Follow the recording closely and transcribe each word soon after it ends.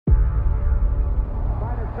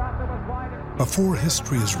Before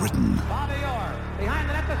history is written,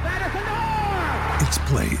 it's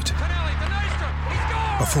played.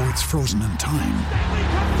 Before it's frozen in time,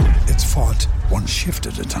 it's fought one shift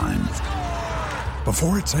at a time.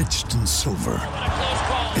 Before it's etched in silver,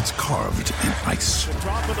 it's carved in ice.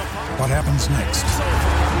 What happens next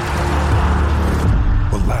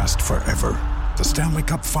will last forever. The Stanley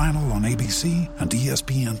Cup Final on ABC and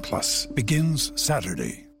ESPN Plus begins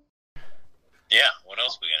Saturday. Yeah, what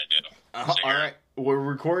else we gonna do? All right, we're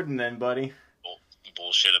recording then, buddy.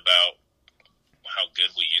 Bullshit about how good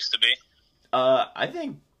we used to be. I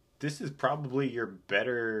think this is probably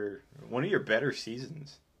one of your better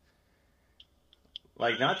seasons.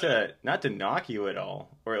 Like, not to knock you at all,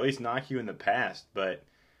 or at least knock you in the past, but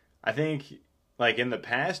I think, like, in the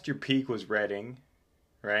past, your peak was Reading,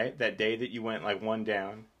 right? That day that you went, like, one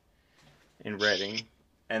down in Reading.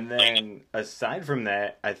 And then, aside from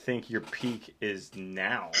that, I think your peak is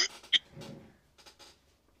now.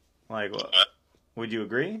 Like, would you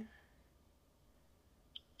agree?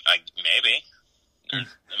 Maybe.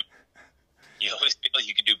 You always feel like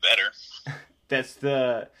you could do better.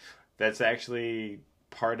 That's actually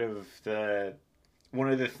part of one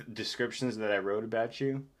of the descriptions that I wrote about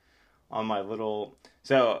you on my little.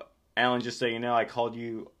 So, Alan, just so you know, I called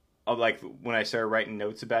you, like, when I started writing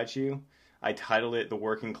notes about you, I titled it "The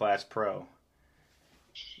Working Class Pro."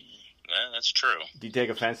 Yeah, that's true. Do you take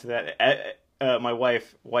offense to that? My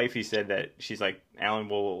wifey said that she's like, Alan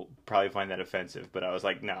will probably find that offensive, but I was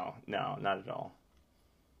like, no, not at all.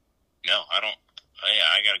 No, I don't.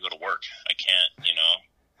 I gotta go to work. I can't,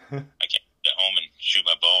 I can't get home and shoot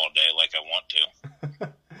my ball all day like I want to.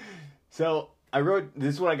 So I wrote,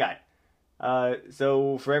 this is what I got.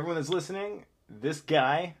 So for everyone that's listening, this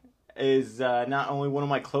guy is not only one of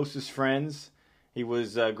my closest friends, he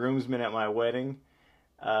was groomsman at my wedding,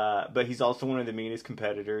 but he's also one of the meanest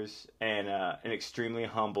competitors and an extremely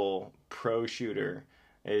humble pro shooter.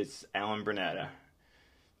 It's Alan Brunetta.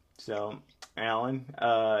 So Alan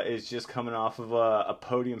is just coming off of a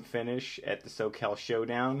podium finish at the SoCal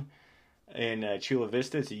Showdown in Chula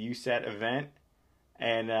Vista. It's a USAT event,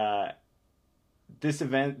 and this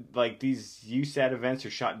event, like, these USAT events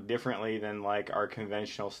are shot differently than, like, our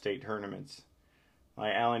conventional state tournaments.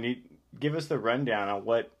 Like, Alan, give us the rundown on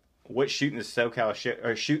what shooting the SoCal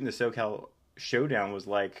Showdown was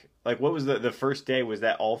like. Like, what was the first day? Was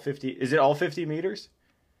that all 50? Is it all 50 meters?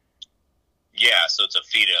 Yeah, so it's a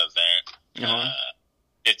FIDA event.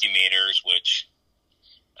 50 meters, which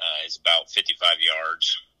is about 55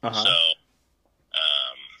 yards. So,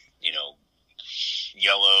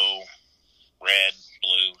 yellow, red,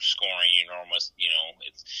 blue scoring,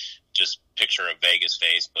 it's just picture a Vegas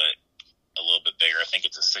face, but a little bit bigger. I think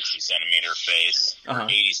it's a 60 centimeter face, or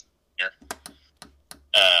 80 centimeter.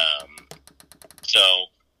 So,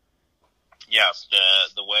 yeah,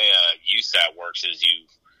 the way USAT works is you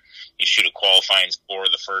shoot a qualifying score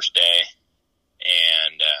the first day,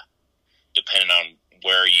 and depending on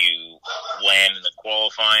where you land in the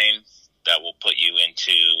qualifying, that will put you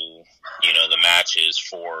into, the matches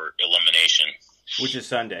for elimination. Which is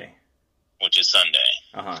Sunday.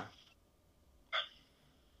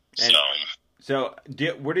 So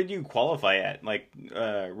where did you qualify at? Like,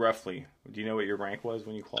 roughly? Do you know what your rank was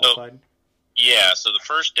when you qualified? So the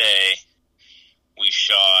first day we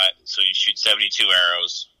shot, so you shoot 72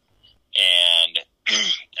 arrows, and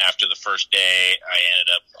after the first day I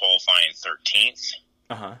ended up qualifying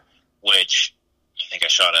 13th, which I think I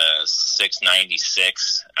shot a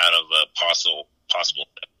 696 out of a possible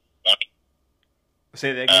 720.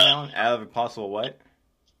 Say that again, Alan? Out of a possible what?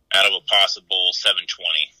 Out of a possible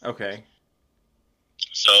 720. Okay.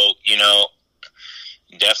 So,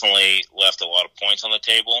 definitely left a lot of points on the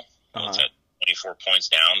table. It's at 24 points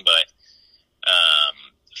down, but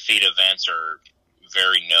feed events are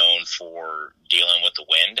very known for dealing with the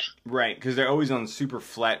wind. Right, because they're always on super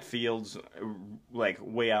flat fields, like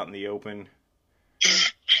way out in the open.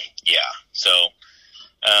 Yeah, so,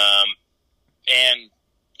 and,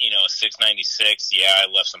 a 696, yeah, I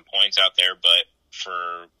left some points out there, but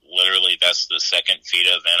for literally, that's the second FIDA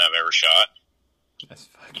event I've ever shot. That's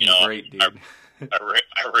fucking great, dude. I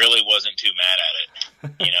really wasn't too mad at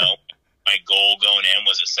it. My goal going in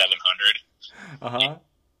was a 700.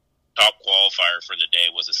 Top qualifier for the day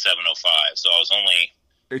was a 705, so I was only...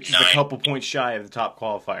 It's just a couple points shy of the top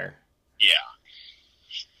qualifier. Yeah.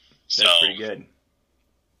 That's pretty good.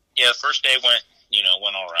 Yeah, the first day went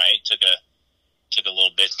all right. Took a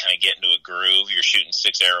little bit to kind of get into a groove. You're shooting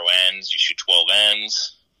 6 arrow ends. You shoot 12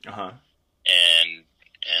 ends. And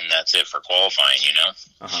that's it for qualifying,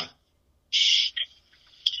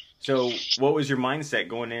 So what was your mindset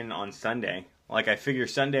going in on Sunday? Like, I figure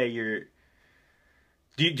Sunday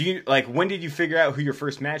Do you like, when did you figure out who your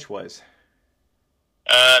first match was?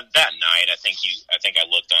 That night, I think I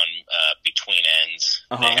looked on Between Ends.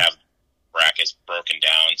 Uh-huh. They have brackets broken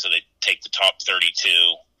down, so they take the top 32,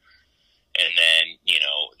 and then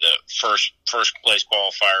the first place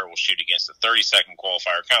qualifier will shoot against the 32nd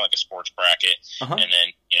qualifier, kind of like a sports bracket, Uh-huh. and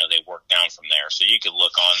then they work down from there. So you could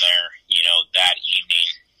look on there, that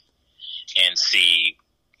evening and see,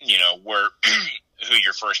 where who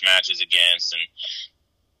your first match is against, and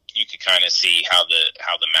you could kind of see how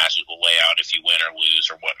the matches will lay out if you win or lose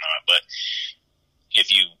or whatnot. But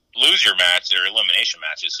if you lose your match, they're elimination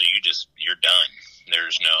matches, so you're done.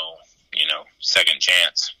 There's no second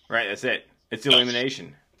chance. Right, that's it. It's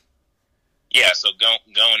elimination. Yeah, so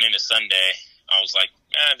going into Sunday, I was like,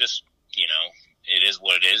 just it is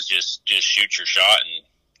what it is. Just shoot your shot and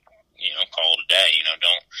call it a day.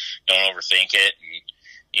 Don't overthink it.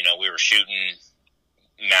 And we were shooting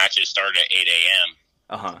matches started at 8 a.m.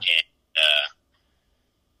 Uh-huh. And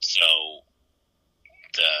so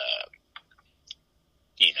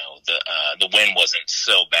the wind wasn't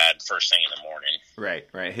so bad first thing in the morning.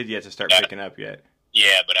 Right. Had yet to start picking up yet.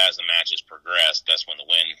 Yeah, but as the matches progressed, that's when the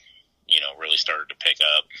wind, really started to pick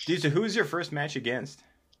up. Dude, so who was your first match against?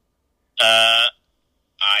 I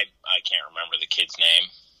can't remember the kid's name.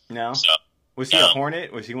 No? So, Was he a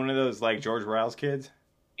Hornet? Was he one of those, like, George Riles kids?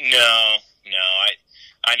 No.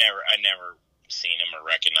 I never seen him or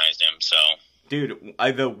recognized him, so. Dude,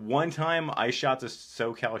 the one time I shot the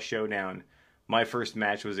SoCal Showdown, my first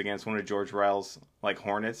match was against one of George Riles, like,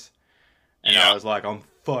 Hornets. And I was like, I'm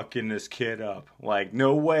fucking this kid up. Like,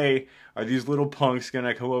 no way are these little punks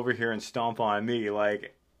gonna come over here and stomp on me.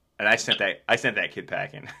 Like, and I sent that kid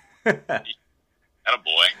packing.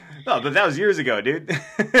 Attaboy. Oh, but that was years ago, dude.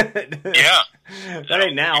 Yeah. That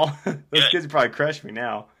ain't now. Those kids probably crush me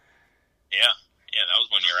now. Yeah, that was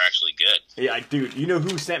when you were actually good. Yeah, dude, you know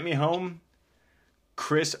who sent me home?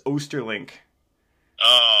 Chris Osterlink.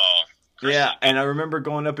 Oh. Chris. Yeah, and I remember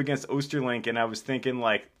going up against Osterlink, and I was thinking,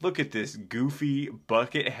 like, look at this goofy,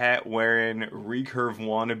 bucket hat wearing, recurve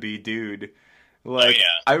wannabe dude. Like, yeah.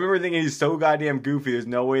 I remember thinking he's so goddamn goofy, there's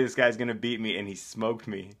no way this guy's gonna beat me, and he smoked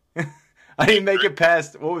me. I didn't make it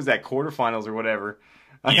past, what was that, quarterfinals or whatever.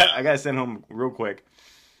 I got sent home real quick.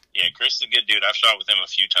 Yeah, Chris is a good dude. I've shot with him a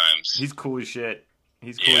few times. He's cool as shit.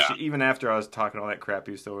 He's cool as shit. Even after I was talking all that crap,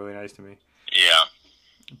 he was still really nice to me. Yeah.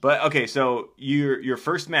 But, okay, so your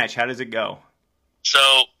first match, how does it go? So,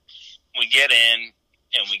 we get in,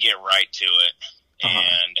 and we get right to it. Uh-huh.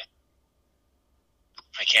 And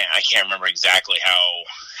I can't remember exactly how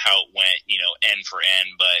it went, end for end,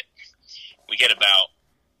 but we get about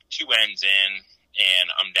 2 ends in, and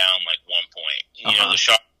I'm down like 1 point. The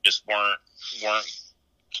shots just weren't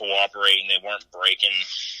cooperating. They weren't breaking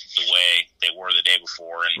the way they were the day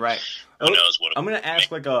before, and right. Who knows what? I'm gonna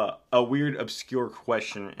ask like a weird, obscure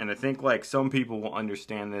question, and I think like some people will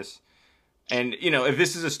understand this. And if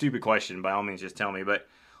this is a stupid question, by all means, just tell me. But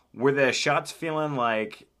were the shots feeling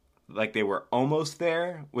like they were almost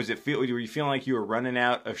there? Were you feeling like you were running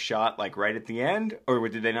out of shot like right at the end, or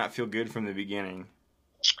did they not feel good from the beginning?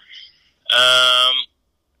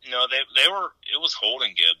 No, they were. It was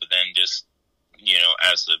holding good, but then just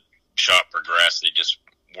as the shot progressed, they just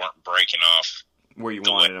weren't breaking off where you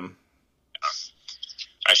wanted them.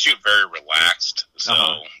 I shoot very relaxed, so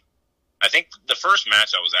I think the first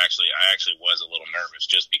match I actually was a little nervous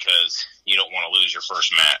just because you don't want to lose your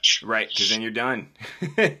first match, right? Because then you're done.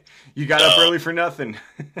 You got up early for nothing.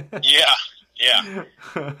 Yeah.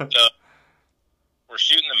 So we're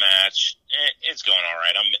shooting the match. It's going all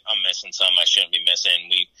right. I'm missing some I shouldn't be missing.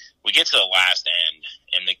 We get to the last end,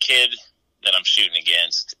 and the kid that I'm shooting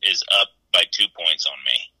against is up by 2 points on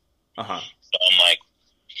me. So I'm like,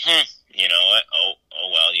 you know what? Oh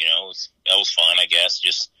well, that was fun, I guess.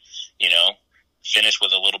 Just finish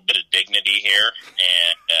with a little bit of dignity here,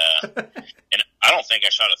 and I don't think I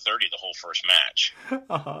shot a 30 the whole first match.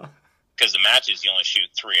 Because the matches, you only shoot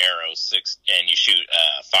 3 arrows, 6, and you shoot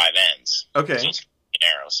 5 ends. Okay. So it's an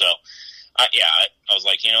arrow. So, I was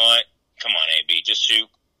like, you know what? Come on, AB, just shoot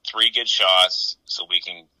 3 good shots so we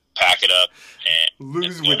can pack it up and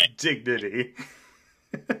lose with dignity.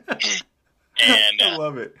 And I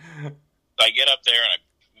love it. I get up there and I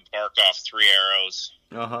bark off 3 arrows.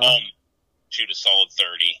 Shoot a solid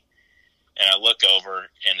 30, and I look over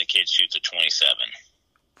and the kid shoots a 27.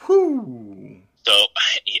 Whoo! So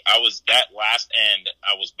I was that last end.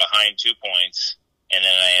 I was behind 2 points, and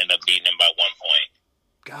then I ended up beating him by 1 point.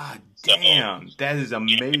 God damn, that is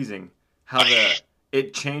amazing. How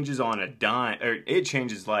it changes on a dime, or it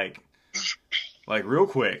changes like real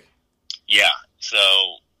quick. Yeah. So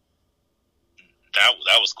that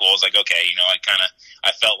was cool. I was like, okay,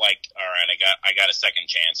 I felt like, all right, I got a second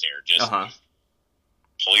chance here. Just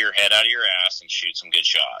pull your head out of your ass and shoot some good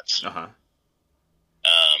shots.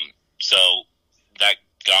 So that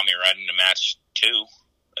got me right into match 2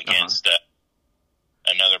 against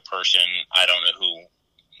another person. I don't know who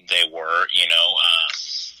they were,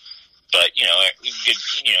 but good,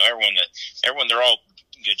 everyone, they're all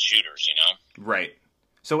good shooters, Right.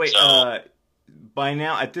 So wait, by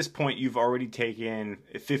now at this point you've already taken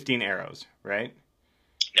 15 arrows, right?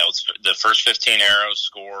 No, it's the first 15 arrows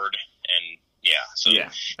scored, and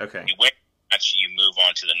okay. You win a match, you move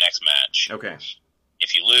on to the next match. Okay.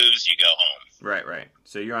 If you lose, you go home. Right.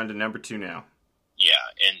 So you're on to number 2 now. Yeah,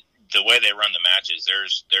 and the way they run the matches,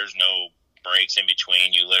 there's no breaks in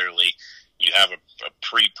between. You have a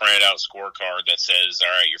pre-printed out scorecard that says, all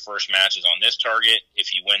right, your first match is on this target.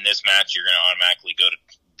 If you win this match, you're going to automatically go to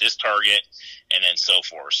this target, and then so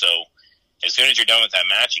forth. So as soon as you're done with that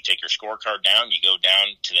match, you take your scorecard down, you go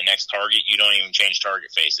down to the next target. You don't even change target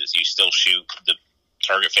faces. You still shoot the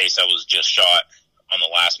target face that was just shot on the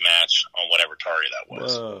last match on whatever target that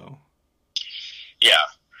was. Whoa. Yeah.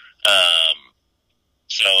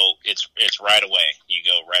 So it's right away. You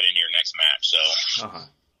go right into your next match. So,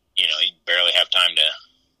 you barely have time to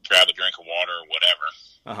grab a drink of water or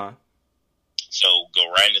whatever. So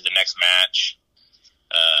go right into the next match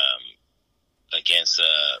against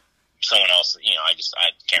someone else.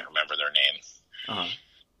 I can't remember their name.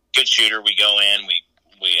 Good shooter. We go in.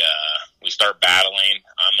 We start battling.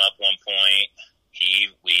 I'm up 1 point.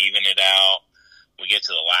 We even it out. We get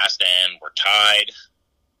to the last end. We're tied.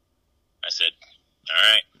 I said,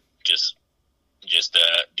 all right, just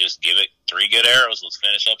give it 3 good arrows. Let's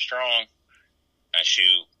finish up strong. I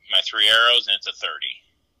shoot my 3 arrows, and it's a 30.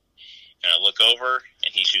 And I look over,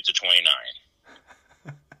 and he shoots a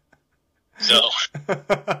 29. So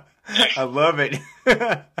I love it.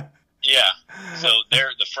 Yeah. So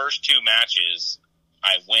the first 2 matches,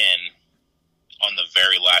 I win on the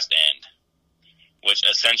very last end, which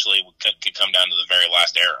essentially could come down to the very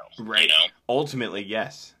last arrow. Right. Ultimately,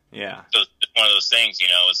 yes. Yeah. So it's one of those things,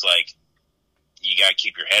 it's like you got to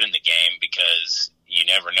keep your head in the game because you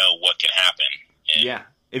never know what can happen. And yeah.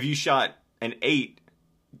 If you shot an 8,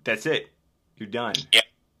 that's it. You're done. Yeah.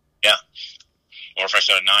 Yeah. Or if I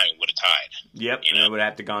shot a 9, it would have tied. Yep. And it would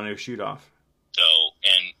have to gone to a shoot off. So,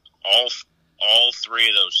 and all 3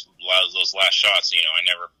 of those last shots, I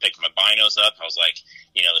never picked my binos up. I was like,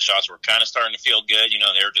 the shots were kind of starting to feel good.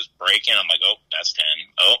 They were just breaking. I'm like, oh, that's 10.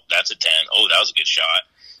 Oh, that's a 10. Oh, that was a good shot.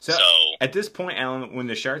 So at this point, Alan, when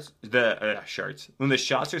the shots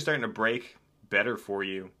are starting to break better for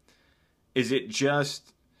you, is it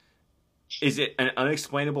an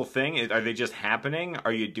unexplainable thing? Are they just happening?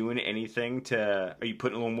 Are you doing anything are you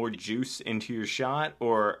putting a little more juice into your shot,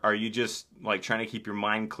 or are you just like trying to keep your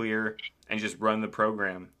mind clear and just run the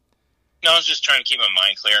program? No, I was just trying to keep my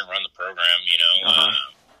mind clear and run the program,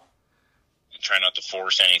 try not to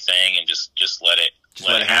force anything and just let it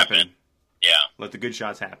happen. Yeah. Let the good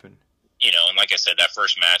shots happen. And like I said, that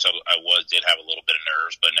first match I did have a little bit of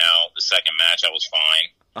nerves, but now the second match I was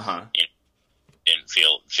fine. Didn't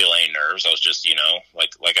feel any nerves. I was just,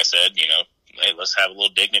 like I said, hey, let's have a little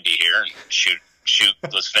dignity here and shoot.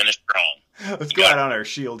 Let's finish strong. Let's go out on our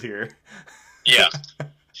shield here. Yeah.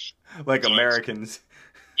 Like so Americans.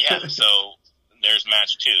 Yeah. So there's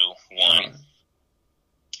match 2, 1.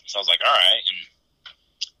 So I was like, all right. And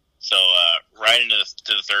so right into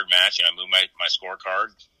the third match, I move my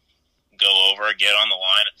scorecard, go over, get on the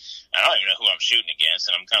line. I don't even know who I'm shooting against,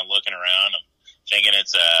 and I'm kind of looking around. I'm thinking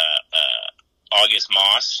it's August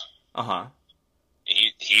Moss.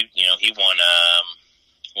 He won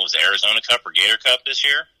what was it, Arizona Cup or Gator Cup this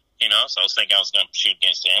year. So I was thinking I was going to shoot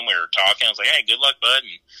against him. We were talking. I was like, hey, good luck, bud.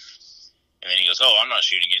 And then he goes, oh, I'm not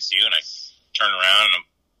shooting against you. And I turn around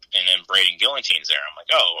and then Braden Gillantine's there. I'm like,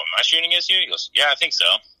 oh, am I shooting against you? He goes, yeah, I think so.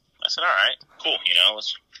 I said, all right, cool.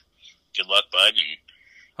 Let's good luck, bud. And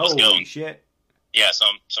let's go. Holy shit. Yeah. So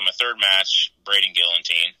my third match, Braden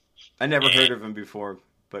Gillantine. I never heard of him before,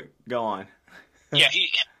 but go on. Yeah,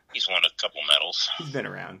 he's won a couple medals. He's been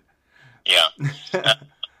around. Yeah.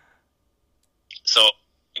 So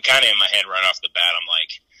kind of in my head right off the bat, I'm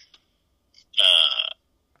like,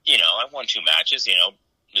 I won 2 matches.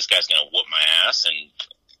 This guy's gonna whoop my ass,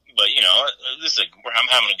 but I'm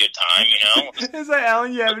having a good time. It's like,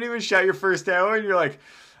 Alan, you haven't even shot your first arrow, and you're like,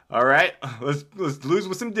 all right, let's lose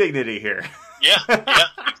with some dignity here. Yeah,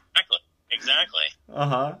 exactly.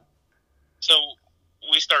 So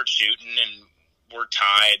we start shooting, and we're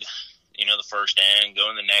tied. The first end, go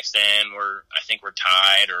in the next end. I think we're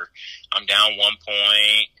tied, or I'm down 1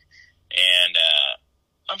 point, and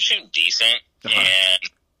I'm shooting decent.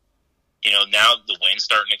 And, now the wind's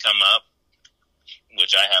starting to come up,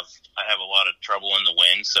 which I have a lot of trouble in the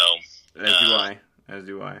wind, so. As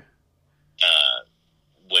do I.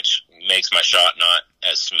 Which makes my shot not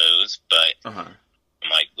as smooth, but I'm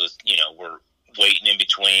like, we're waiting in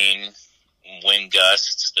between wind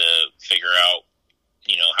gusts to figure out,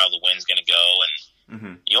 how the wind's going to go,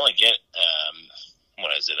 and you only get,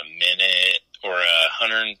 a minute or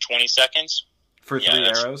 120 seconds? For 3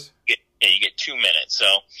 arrows? You get 2 minutes, so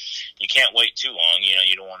you can't wait too long,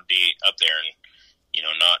 you don't want to be up there and,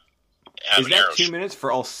 not have an arrow. Is that 2 minutes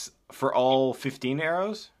for all 15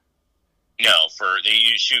 arrows? No,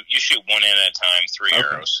 you shoot one in at a time, 3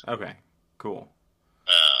 arrows. Okay, cool.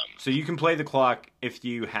 So you can play the clock if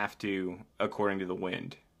you have to, according to the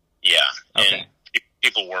wind. Yeah. Okay. And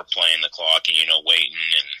people were playing the clock and waiting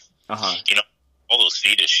and all those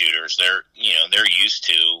fetus shooters. They're used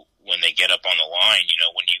to when they get up on the line.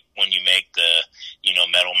 When you make the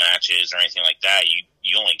medal matches or anything like that,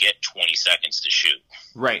 you only get 20 seconds to shoot.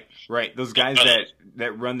 Right. Those guys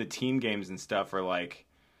that run the team games and stuff are like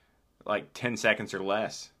 10 seconds or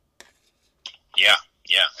less. Yeah.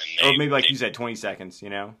 Or maybe you said 20 seconds,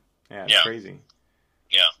 Yeah, it's crazy.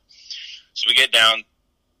 Yeah. So we get down,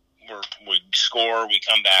 we score, we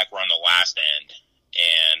come back, we're on the last end,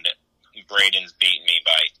 and Braden's beating me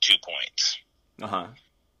by 2 points. So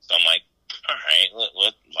I'm like, all right,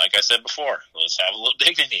 like I said before, let's have a little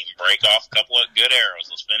dignity and break off a couple of good arrows.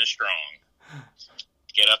 Let's finish strong.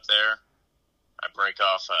 Get up there. I break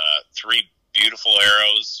off 3 beautiful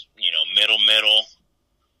arrows, middle,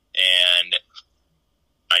 and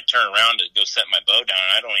I turn around to go set my bow down.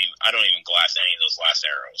 And I don't even glass any of those last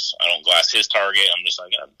arrows. I don't glass his target. I'm just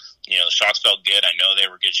like, the shots felt good. I know they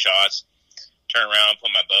were good shots. Turn around,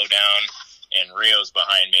 put my bow down, and Rio's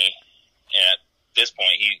behind me. And at this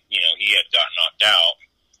point, he had gotten knocked out,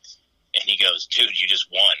 and he goes, "Dude, you just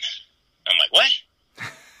won." I'm like, "What?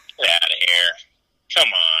 Get out of here! Come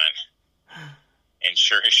on!" And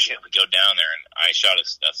sure as shit, we go down there, and I shot a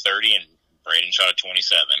 30, and Braden shot a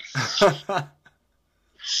 27.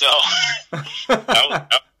 So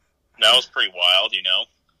that was pretty wild,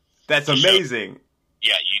 That's amazing.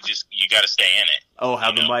 Yeah, you got to stay in it. Oh,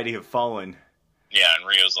 how the mighty have fallen. Yeah, and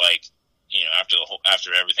Rio's like,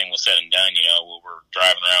 after everything was said and done, we were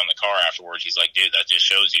driving around the car afterwards. He's like, "Dude, that just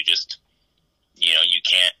shows you you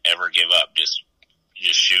can't ever give up. Just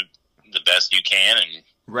shoot the best you can, and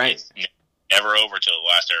right, it's never over till the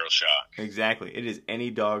last arrow shot." Exactly, it is any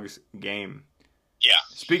dog's game. Yeah.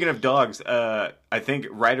 Speaking of dogs, I think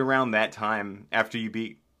right around that time after you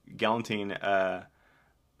beat Galantine,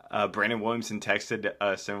 Brandon Williamson texted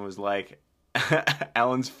us and was like,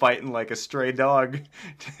 "Alan's fighting like a stray dog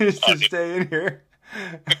to stay in here."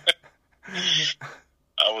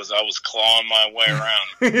 I was clawing my way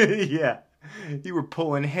around. Yeah, you were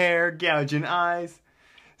pulling hair, gouging eyes.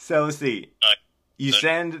 So let's see. You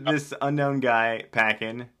send this unknown guy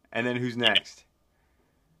packing, and then who's next?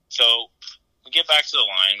 So we get back to the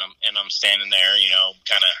line, and I'm standing there,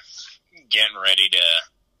 kind of getting ready to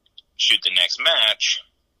shoot the next match.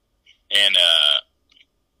 And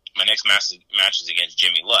my next match is against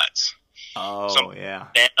Jimmy Lutz. Oh, so yeah.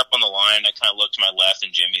 Stand up on the line, I kind of look to my left,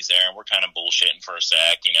 and Jimmy's there, and we're kind of bullshitting for a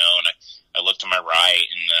sec, and I look to my right,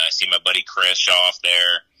 and I see my buddy Chris Schaff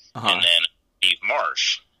there, and then Steve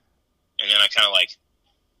Marsh. And then I kind of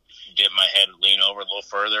dip my head and lean over a little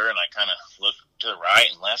further, and I kind of look to the right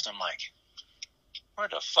and left. I'm like, where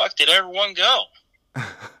the fuck did everyone go?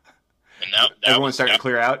 And everyone's starting to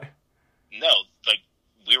clear out? No,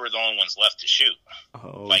 we were the only ones left to shoot.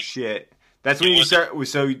 Oh, shit. That's when you start.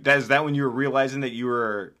 So is that when you were realizing that you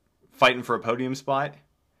were fighting for a podium spot?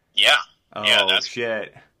 Yeah. Oh, yeah, that's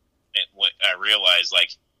shit. What I realized,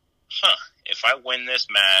 if I win this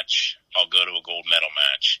match, I'll go to a gold medal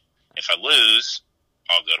match. If I lose,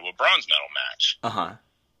 I'll go to a bronze medal match.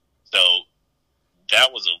 So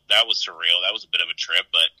that was surreal. That was a bit of a trip,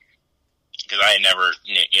 but because I've never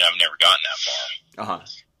gotten that far.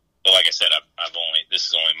 But like I said, this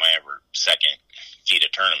is only my second FIDA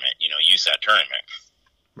tournament, USAT tournament.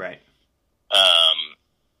 Right.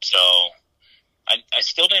 So I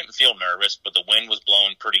still didn't feel nervous, but the wind was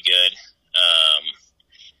blowing pretty good.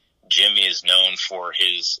 Jimmy is known for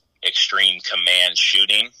his extreme command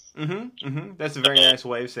shooting. That's a very nice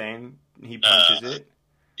way of saying he punches it.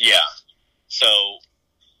 Yeah. So,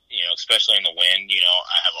 especially in the wind,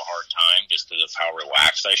 I have a hard time just because of how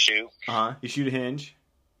relaxed I shoot. You shoot a hinge?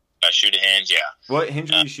 I shoot a hinge, yeah. What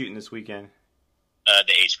hinge are you shooting this weekend?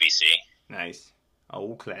 The HBC. Nice.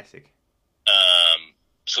 Old classic.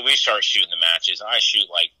 So we start shooting the matches. I shoot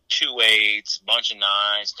 2 8s, bunch of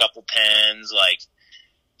 9s, couple 10s,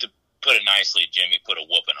 to put a nicely, Jimmy put a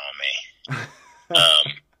whooping on me.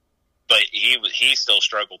 But he still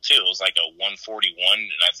struggled too. It was like a 141,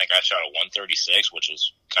 and I think I shot a 136, which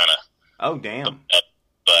was kind of. Oh damn!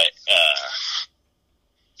 But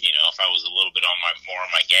if I was a little bit more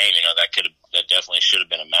on my game, that definitely should have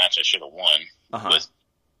been a match I should have won with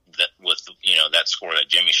that score that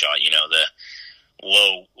Jimmy shot. The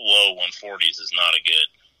low 140s is not a good.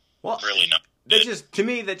 Well, really not.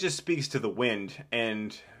 That just speaks to the wind,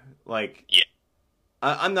 and like, yeah.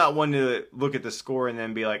 I'm not one to look at the score and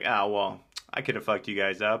then be like, well, I could have fucked you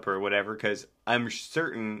guys up or whatever, because I'm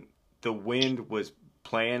certain the wind was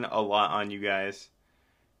playing a lot on you guys,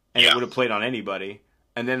 and it would have played on anybody.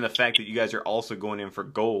 And then the fact that you guys are also going in for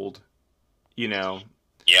gold, is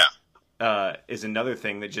another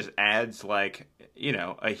thing that just adds like,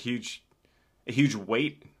 a huge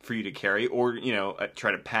weight for you to carry, or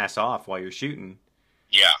try to pass off while you're shooting.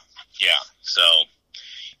 Yeah. So,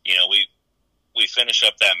 we finished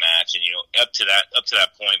up that match, and up to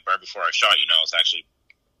that point, right before I shot, I was actually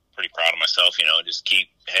pretty proud of myself. Just keep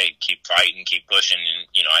fighting, keep pushing,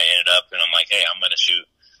 and I ended up, and I'm like, hey, I'm going to shoot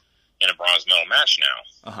in a bronze medal match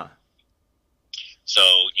now. So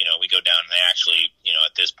we go down, and they actually,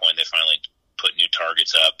 at this point, they finally put new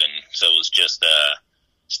targets up, and so it was just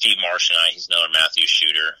Steve Marsh and I. He's another Matthews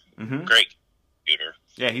shooter, great shooter.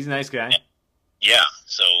 Yeah, he's a nice guy. Yeah,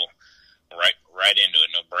 so right into it,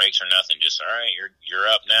 no breaks or nothing. Just all right, you're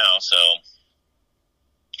up now. So,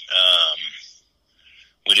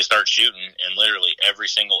 we just start shooting, and literally every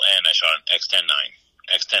single end, I shot an X-10-9,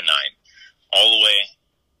 all the way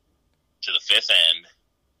to the fifth end,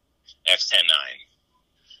 X-10-9.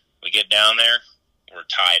 We get down there, we're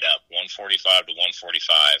tied up, 145 to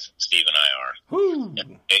 145. Steve and I are.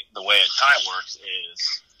 And the way a tie works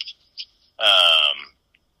is,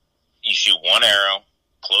 you shoot one arrow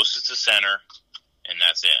closest to center, and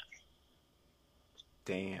that's it.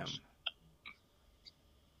 Damn.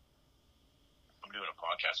 I'm doing a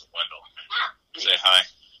podcast with Wendell. Say hi.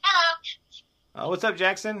 Hello. What's up,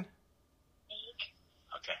 Jackson?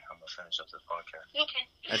 Okay, I'm gonna finish up this podcast. Okay.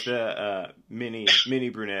 That's the mini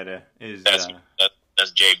brunetta.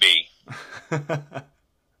 That's JB.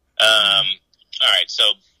 All right, so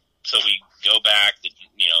we go back,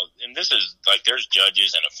 and this is like there's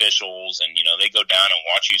judges and officials, and they go down and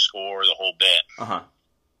watch you score the whole bit,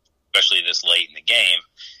 especially this late in the game.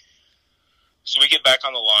 So we get back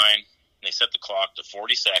on the line. And they set the clock to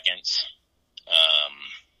 40 seconds.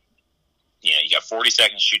 You got 40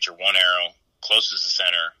 seconds to shoot your one arrow. Closest to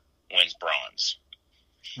center wins bronze.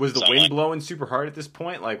 Was the wind blowing super hard at this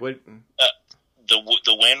point? Like what? The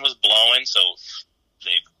wind was blowing, so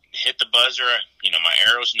they hit the buzzer. My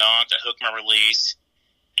arrow's knocked. I hooked my release,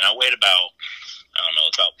 and I waited about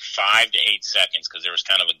 5 to 8 seconds because there was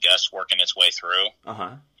kind of a gust working its way through.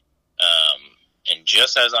 And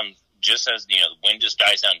just as the wind just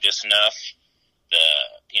dies down just enough,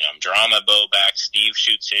 I'm drawing my bow back. Steve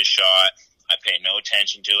shoots his shot. I pay no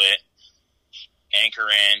attention to it. Anchor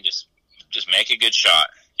in, just make a good shot.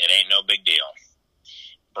 It ain't no big deal.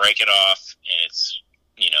 Break it off, and it's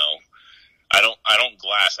I don't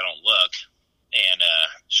glass, I don't look, and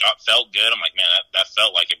shot felt good. I'm like, man, that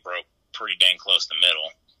felt like it broke pretty dang close to the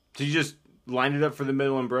middle. So you just lined it up for the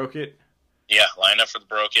middle and broke it? Yeah, lined up for the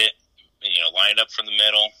broke it. Lined up for the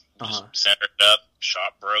middle, just centered it up.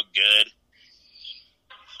 Shot broke good.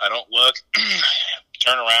 I don't look,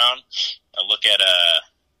 turn around. I look at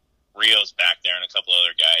Rio's back there and a couple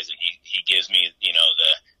other guys, and he gives me the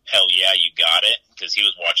hell yeah, you got it, because he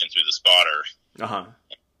was watching through the spotter.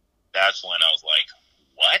 That's when I was like,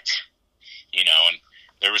 what? And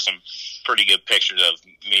there were some pretty good pictures of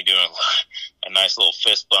me doing a nice little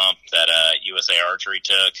fist bump that USA Archery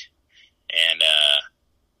took, and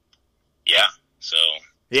so.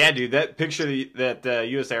 Yeah, dude, that picture that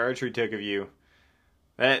USA Archery took of you,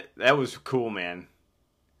 that was cool, man.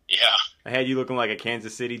 Yeah. I had you looking like a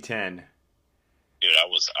Kansas City 10. Dude, I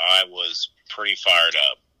was pretty fired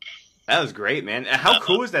up. That was great, man. How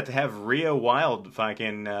cool is that to have Rio Wild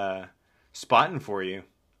fucking spotting for you?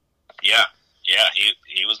 Yeah,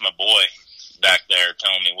 he was my boy back there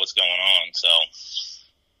telling me what's going on. So,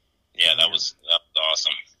 yeah, that was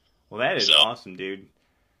awesome. Well, that is awesome, dude.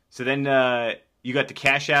 So then you got to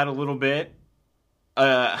cash out a little bit.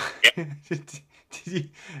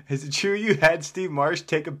 Is it true you had Steve Marsh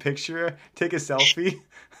take a selfie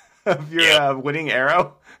of your winning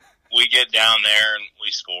arrow? We get down there and we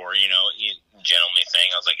score, gentlemanly thing.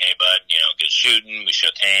 I was like, hey, bud, good shooting. We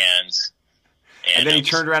shook hands. And then he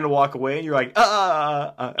turned around to walk away, and you're like,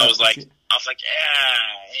 I was like, yeah,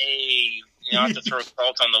 hey, not to throw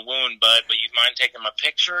salt on the wound, bud, but you mind taking my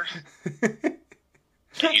picture?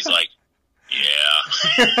 And he's like,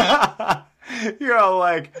 You're all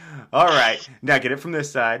like, all right, now get it from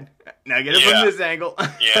this side. Now get it from this angle.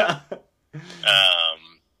 Yeah.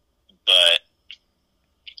 But,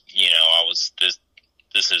 I was, this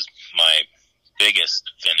is my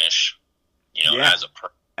biggest finish, as a pro.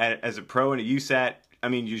 As a pro and a USAT, I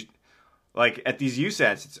mean, like at these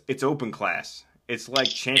USATs, it's open class. It's like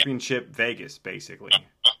championship Vegas, basically.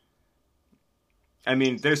 I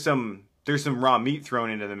mean, there's some raw meat thrown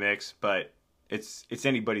into the mix, but it's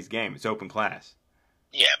anybody's game. It's open class.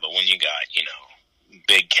 Yeah, but when you got,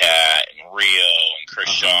 Big Cat and Rio and Chris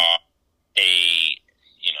Shaw, and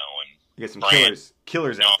you got some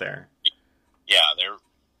killers out there. Yeah,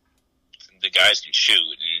 the guys can shoot,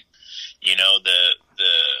 and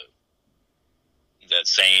that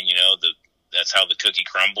saying, that's how the cookie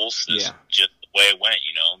crumbles. That's just the way it went.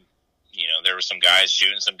 There were some guys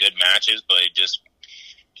shooting some good matches, but it just,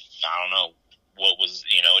 I don't know what was,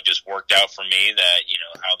 it just worked out for me that,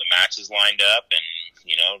 how the matches lined up, and,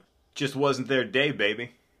 just wasn't their day, baby.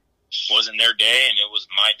 Wasn't their day, and it was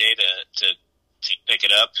my day to pick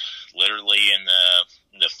it up literally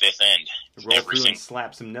in the fifth end. Roll through and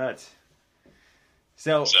slap some nuts.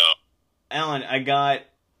 So Alan,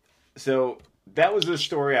 that was the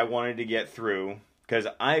story I wanted to get through, because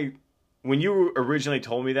when you originally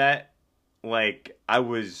told me that, like, I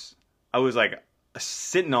was like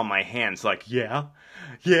sitting on my hands, like, yeah.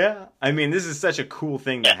 I mean, this is such a cool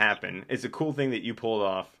thing to happen. It's a cool thing that you pulled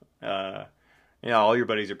off. All your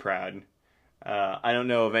buddies are proud. I don't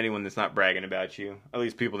know of anyone that's not bragging about you, at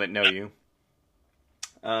least people that know you.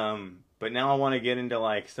 But now I want to get into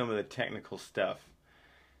like some of the technical stuff.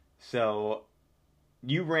 So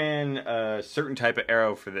you ran a certain type of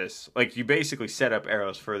arrow for this. Like, you basically set up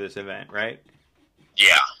arrows for this event, right?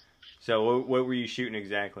 Yeah. So what were you shooting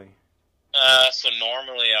exactly? So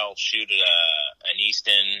normally I'll shoot an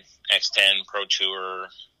Easton X10 Pro Tour,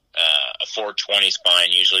 a 420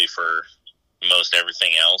 spine usually for most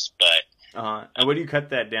everything else, but... And what do you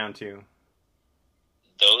cut that down to?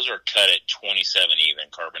 Those are cut at 27 even,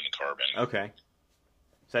 carbon to carbon. Okay.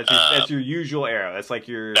 So that's your usual arrow. That's like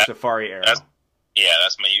your safari arrow. That's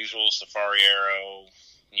my usual safari arrow,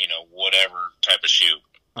 whatever type of shoot.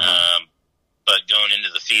 But going into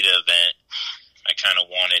the FIDA event, I kind of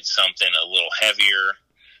wanted something a little heavier,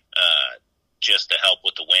 just to help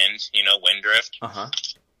with the wind, wind drift.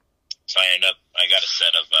 So I got a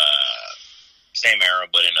set of, same arrow,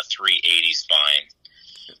 but in a 380 spine.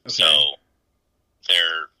 Okay. So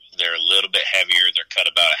they're a little bit heavier. They're cut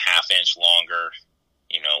about a half inch longer,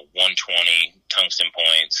 120 tungsten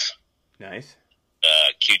points. Nice.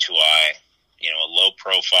 Q2I, a low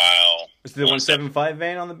profile. Is the 175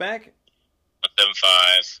 vein on the back?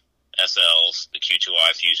 175 SLs, the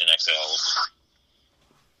Q2I Fusion XLs.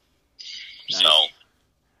 Nice. So,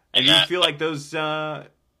 and do you feel like those? You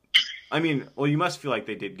must feel like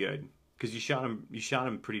they did good because you shot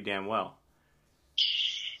them pretty damn well.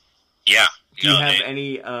 Yeah. Do you have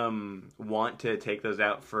any want to take those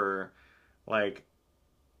out for, like,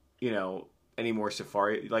 any more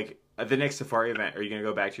safari? Like, at the next safari event, are you going to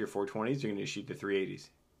go back to your 420s? Or are you going to shoot the 380s?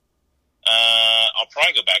 I'll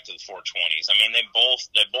probably go back to the 420s. I mean, they both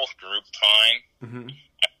grouped fine. Mm-hmm.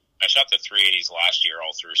 I shot the 380s last year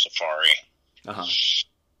all through safari. I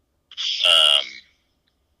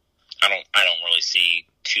don't really see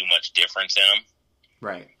too much difference in them.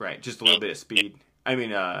 Right. Just a little bit of speed. I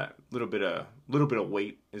mean, little bit of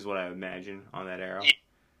weight is what I imagine on that arrow.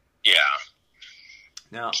 Yeah.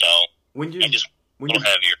 Now, so when you're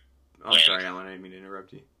heavier. I'm sorry, Alan. I didn't mean to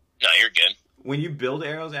interrupt you. No, you're good. When you build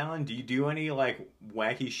arrows, Alan, do you do any like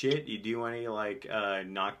wacky shit? You do any like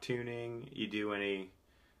knock tuning? You do any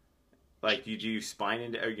like you do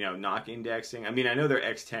spine knock indexing? I mean, I know they're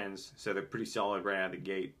X10s, so they're pretty solid right out of the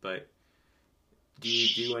gate. But do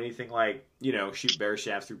you do anything like shoot bear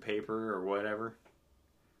shafts through paper or whatever?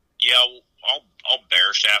 Yeah, I'll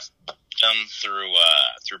bear shaft them through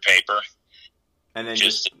paper, and then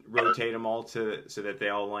just rotate them all so that they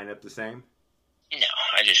all line up the same. No,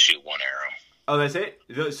 I just shoot one arrow. Oh, that's it?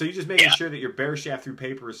 So you're just making sure that your bear shaft through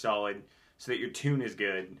paper is solid, so that your tune is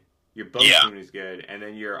good, your bow tune is good, and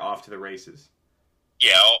then you're off to the races.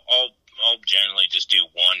 Yeah, I'll generally just do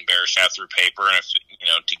one bear shaft through paper, and if,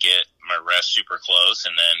 to get my rest super close,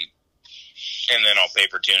 and then I'll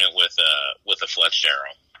paper tune it with a fletched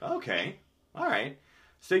arrow. Okay, all right.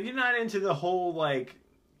 So you're not into the whole like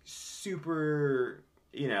super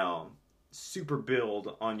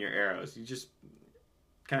build on your arrows. You just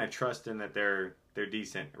kind of trusting that they're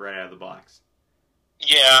decent right out of the box.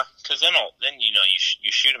 Yeah, because then you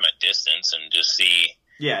shoot them at distance and just see.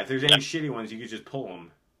 Yeah, if there's any shitty ones, you could just pull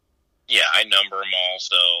them. Yeah, I number them all,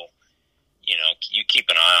 so you keep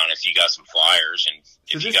an eye on if you got some flyers, and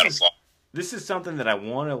if you got a flyer. This is something that I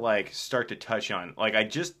want to like start to touch on. Like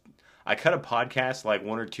I cut a podcast like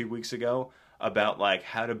 1 or 2 weeks ago about like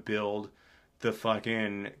how to build the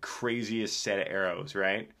fucking craziest set of arrows,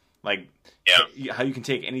 right? Like how you can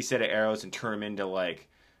take any set of arrows and turn them into like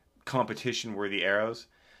competition worthy arrows.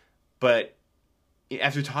 But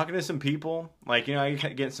after talking to some people, like, you know, I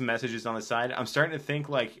get some messages on the side, I'm starting to think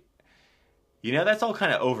like, you know, that's all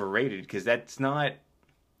kind of overrated, because that's not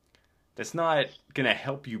going to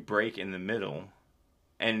help you break in the middle.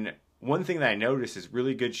 And one thing that I noticed is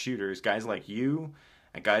really good shooters, guys like you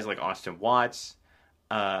and guys like Austin Watts,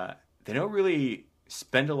 they don't really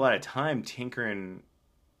spend a lot of time tinkering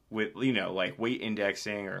with, you know, like weight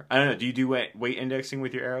indexing, or I don't know. Do you do weight indexing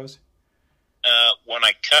with your arrows? When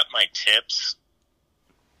I cut my tips,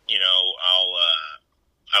 you know,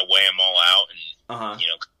 I weigh them all out, and you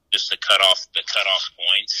know, just the cutoff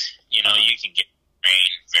points. You know, you can get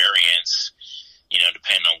grain variance, you know,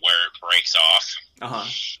 depending on where it breaks off.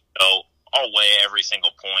 So I'll weigh every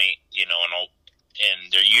single point, you know,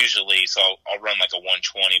 and they're usually, so I'll run like a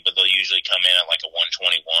 120, but they'll usually come in at like a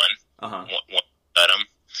 121. Cut them,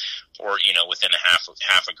 or, you know, within half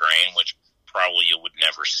a grain, which probably you would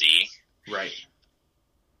never see. Right.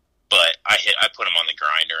 But I put them on the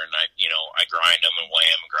grinder, and I grind them and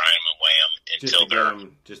weigh them, until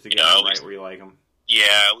just to get them right where you like them. Yeah,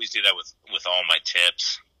 I always do that with all my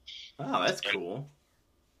tips. Oh, that's cool.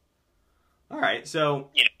 All right, so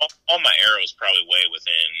you know, all my arrows probably weigh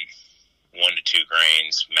within 1 to 2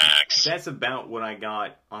 grains max. That's about what I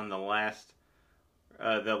got on the last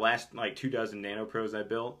like 2 dozen Nano Pros I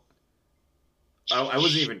built. I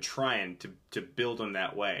wasn't even trying to build them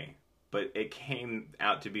that way, but it came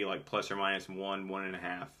out to be like plus or minus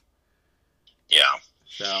 1.5. Yeah.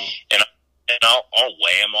 So and I'll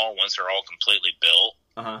weigh them all once they're all completely built.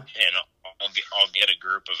 And I'll get a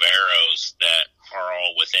group of arrows that are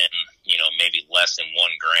all within, you know, maybe less than 1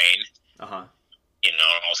 grain. You know,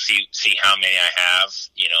 I'll see how many I have,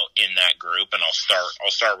 you know, in that group, and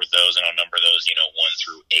I'll start with those, and I'll number those, you know, 1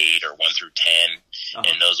 through 8 or 1 through 10,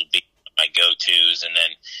 and those will be my go-tos. And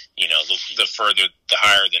then, you know, the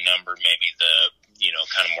higher the number, maybe the, you know,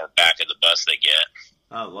 kind of more back of the bus they get.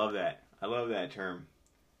 I love that. I love that term.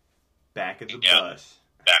 Back of the bus.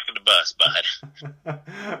 Back of the bus,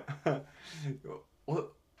 bud.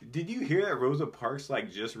 Well, did you hear that Rosa Parks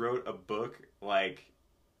like just wrote a book like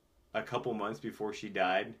a couple months before she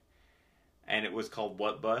died, and it was called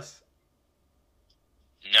What Bus?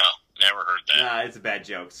 No, never heard that. Nah, it's a bad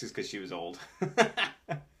joke. It's just because she was old.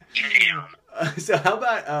 Damn. So how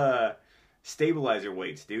about stabilizer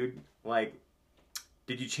weights, dude? Like,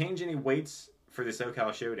 did you change any weights for the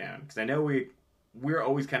SoCal Showdown? Because I know we're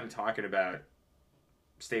always kind of talking about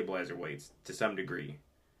stabilizer weights to some degree.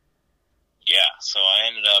 Yeah, so I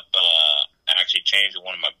ended up actually changing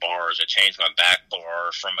one of my bars. I changed my back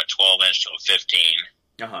bar from a 12-inch to a 15.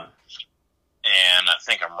 And I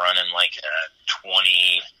think I'm running like a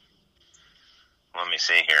 20. Let me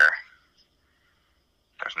see here.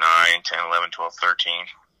 There's 9, 10, 11, 12, 13.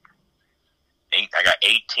 I got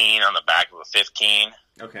 18 on the back of a 15.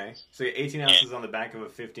 Okay, so 18 ounces on the back of a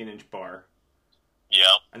 15-inch bar.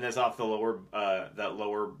 Yep. And that's off the that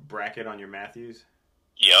lower bracket on your Matthews?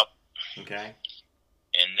 Yep. Okay.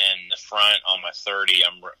 And then the front on my 30,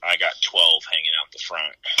 I got 12 hanging out the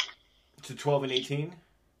front. So 12 and 18?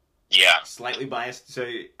 Yeah. Slightly biased. So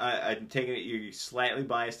I'm taking it you're slightly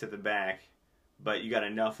biased at the back, but you got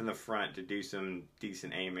enough in the front to do some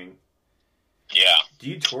decent aiming. Yeah. Do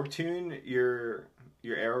you torque tune your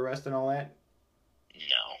arrow rest and all that?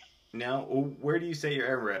 No. No? Well, where do you set your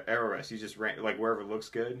arrow rest? You just like wherever it looks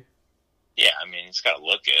good? Yeah, I mean, it's got to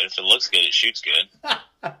look good. If it looks good, it shoots good.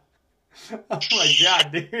 Oh my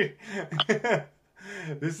god, dude.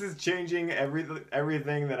 This is changing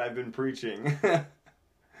everything that I've been preaching.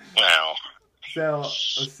 Wow. So,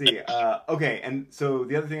 let's see. Okay, and so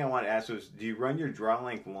the other thing I wanted to ask was, do you run your draw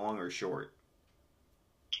length long or short?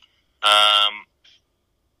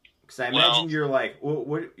 Because I imagine you're like,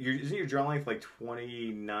 isn't your draw length like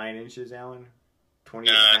 29 inches, Alan? 28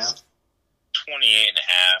 and a half? 28 and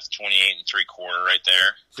a half, 28 and 3/4 right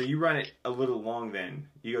there. So you run it a little long then.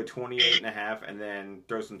 You go 28 and a half and then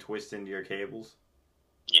throw some twists into your cables?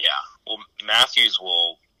 Yeah. Well, Matthews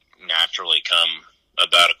will naturally come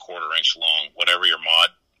about a 1/4 inch long. Whatever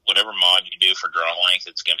mod you do for draw length,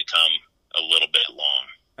 it's going to come a little bit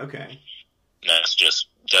long. Okay. And that's just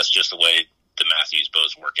the way the Matthews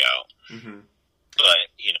bows work out. Mm-hmm. But,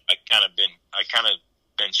 you know, I kind of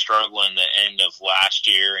been struggling the end of last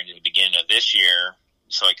year and the beginning of this year,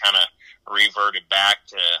 so I kind of reverted back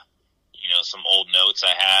to, you know, some old notes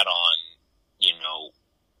I had on, you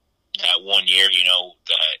year,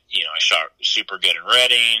 I shot super good in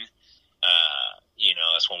Reading.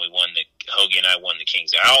 That's when Hoagie and I won the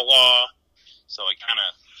Kings Outlaw. So I kind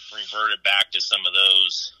of reverted back to some of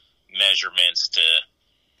those measurements to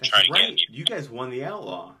try to get. You guys won the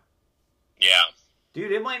Outlaw. Yeah.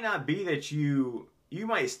 Dude, it might not be that you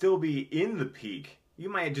might still be in the peak. You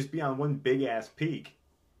might just be on one big ass peak.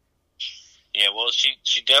 Yeah, well,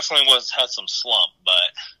 she definitely had some slump,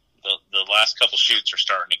 but the last couple shoots are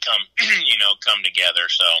starting to come together.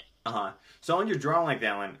 So. So on your draw like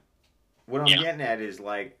that one, what I'm getting at is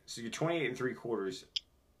so you're 28 3/4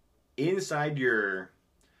 inside your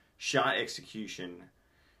shot execution.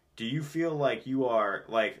 Do you feel like you are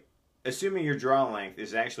assuming your draw length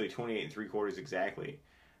is actually 28 3/4 exactly?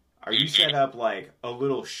 Are you set up a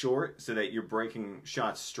little short so that you're breaking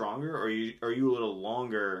shots stronger, or are you a little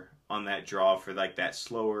longer on that draw for that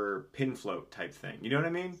slower pin float type thing? You know what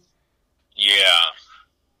I mean? Yeah.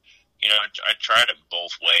 I tried it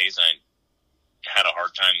both ways. I had a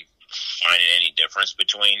hard time finding any difference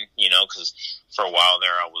between, because for a while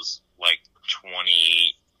there I was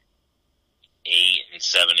 28 and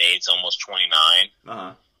 7/8, almost 29.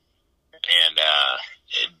 And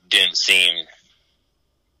it didn't seem.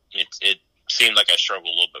 It seemed like I struggled a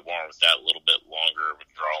little bit more with that little bit longer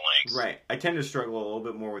draw length. Right. I tend to struggle a little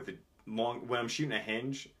bit more with the when I'm shooting a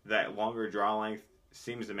hinge. That longer draw length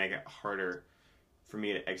seems to make it harder for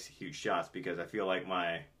me to execute shots because I feel like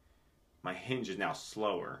my hinge is now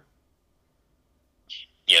slower.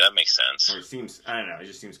 Yeah, that makes sense. Or it seems, I don't know, it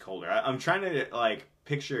just seems colder. I'm trying to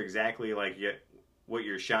picture exactly what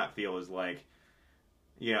your shot feel is like.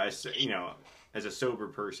 As a sober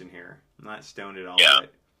person here, I'm not stoned at all. Yeah.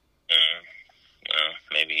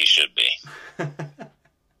 Maybe he should be. But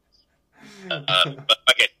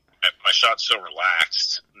my shot's so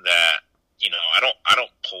relaxed that I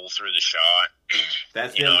don't pull through the shot.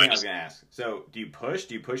 That's the other thing I was gonna ask. So, do you push?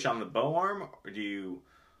 Do you push on the bow arm, or do you?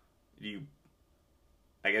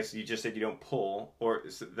 I guess you just said you don't pull, or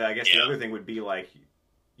I guess the other thing would be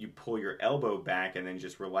you pull your elbow back and then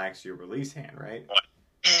just relax your release hand, right? Well,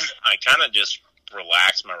 I kind of just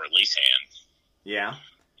relax my release hand. Yeah.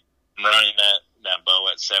 I'm running that bow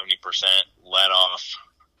at 70% let off.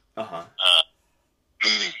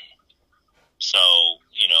 So,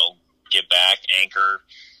 get back, anchor,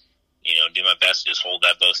 do my best to just hold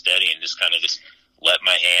that bow steady and just kind of let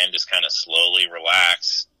my hand just kind of slowly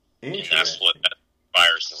relax. And that's what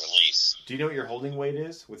fires the release. Do you know what your holding weight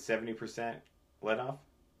is with 70% let off?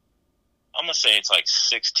 I'm going to say it's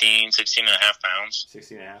 16 and a half pounds.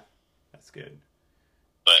 16 and a half? That's good.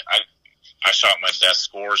 But I shot my best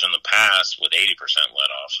scores in the past with 80% let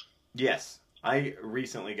off. Yes. I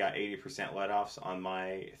recently got 80% let offs on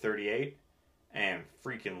my 38 and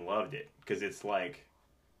freaking loved it because it's I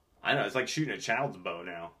don't know, it's like shooting a child's bow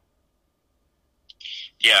now.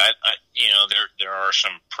 Yeah, there are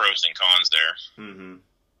some pros and cons there. Mm-hmm.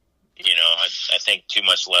 I think too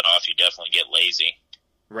much let off, you definitely get lazy.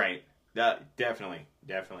 Right. Definitely.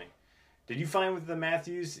 Did you find with the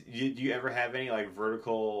Matthews, do you ever have any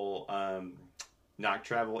vertical knock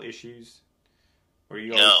travel issues? Or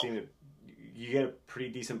you always seem to you get a pretty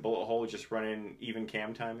decent bullet hole just running even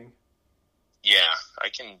cam timing? Yeah, I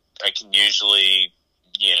can usually,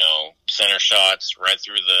 center shots right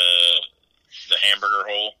through the hamburger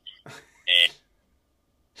hole.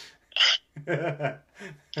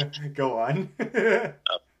 And go on. I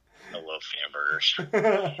love hamburgers.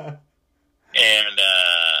 And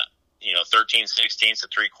 13 16ths to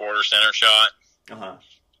 3/4 center shot.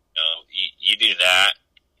 You do that,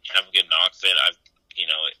 have a good knock fit.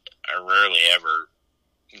 I rarely ever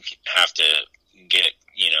have to get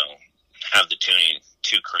have the tuning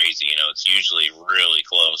too crazy. It's usually really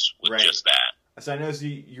close with just that. So I noticed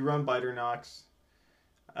you run biter knocks.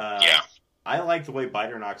 Yeah. I like the way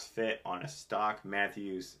biter knocks fit on a stock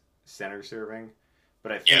Matthews center serving,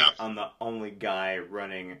 but I think I'm the only guy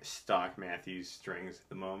running stock Matthews strings at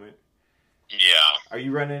the moment. Yeah. Are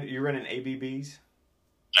you running ABBs?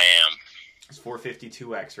 I am. It's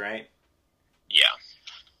 452X, right? Yeah.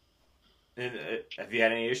 And have you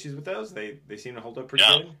had any issues with those? They seem to hold up pretty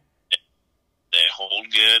good. They hold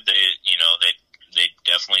good. They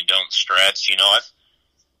definitely don't stretch.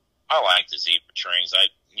 I like the zebra strings. I've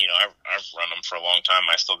run them for a long time.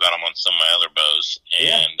 I still got them on some of my other bows.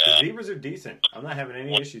 And the zebras are decent. I'm not having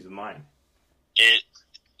any issues with mine.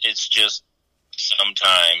 It's just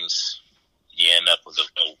sometimes you end up with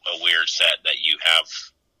a weird set that you have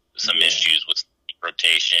some issues with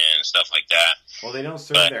rotation and stuff like that. Well, they don't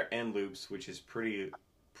serve their end loops, which is pretty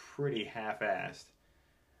half-assed.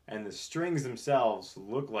 And the strings themselves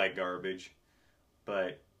look like garbage.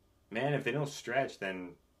 But, man, if they don't stretch,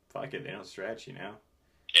 then fuck it, they don't stretch, you know?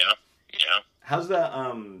 Yeah. How's the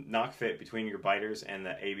knock fit between your biters and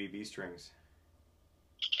the ABB strings?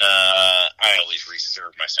 I always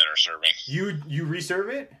reserve my center serving. You reserve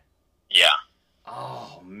it? Yeah.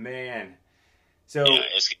 Oh, man. So Yeah,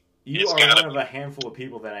 you are one of a handful of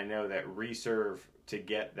people that I know that reserve to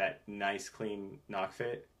get that nice, clean knock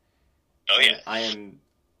fit. Oh, yeah. And I am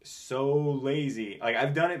so lazy. Like,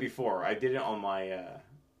 I've done it before. I did it on my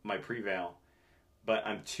my Prevail, but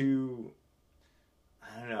I'm too,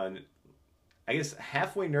 I don't know, I guess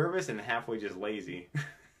halfway nervous and halfway just lazy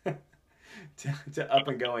to up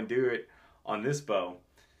and go and do it on this bow.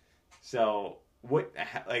 So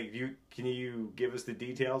can you give us the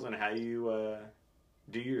details on how you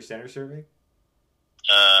do your center serving?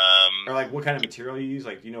 Or like what kind of material you use?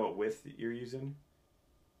 Like, do you know what width you're using?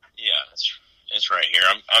 Yeah, it's right here.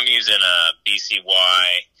 I'm using a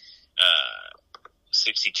BCY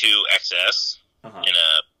 62 XS in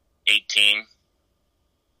a 18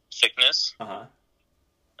 thickness.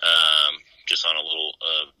 Just on a little,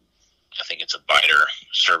 I think it's a biter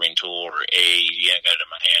serving tool or yeah, I got it in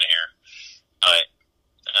my hand here. But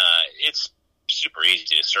it's super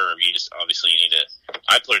easy to serve. You just obviously need to.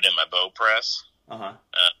 I put it in my bow press.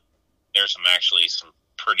 There's some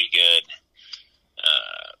pretty good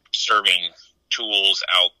serving tools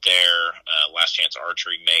out there. Last Chance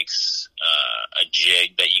Archery makes a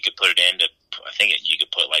jig that you could put it in to. I think you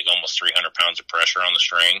could put like almost 300 pounds of pressure on the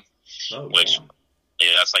string, which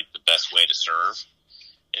that's like the best way to serve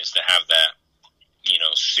is to have that,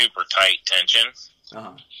 super tight tension.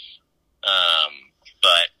 But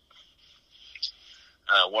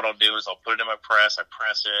what I'll do is I'll put it in my press. I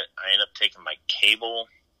press it. I end up taking my cable,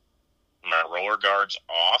 my roller guards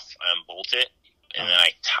off, unbolt it, and then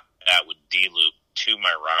I tie that with D-loop to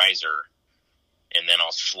my riser, and then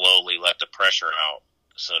I'll slowly let the pressure out.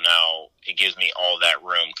 So now it gives me all that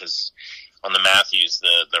room, because on the Matthews,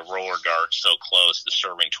 the roller guard's so close, the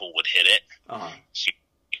serving tool would hit it. So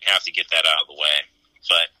you have to get that out of the way.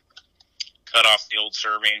 But cut off the old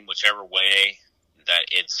serving, whichever way that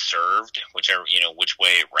it's served, which way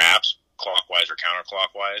it wraps, clockwise or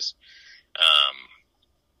counterclockwise.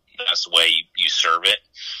 That's the way you serve it.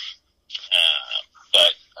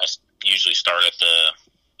 But I usually start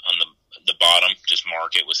on the bottom, just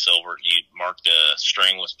mark it with silver. You mark the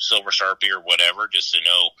string with silver Sharpie or whatever, just to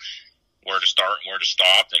know where to start and where to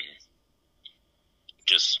stop, and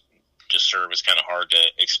just serve. Is kind of hard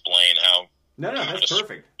to explain how. No, that's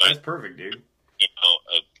perfect. That's perfect, dude.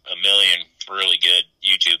 A million really good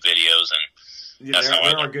YouTube videos, and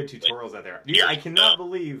there are good tutorials out there. Dude, I cannot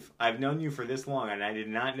believe I've known you for this long, and I did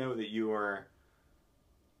not know that you were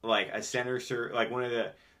like a center serve. Like one of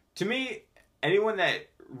the, to me, anyone that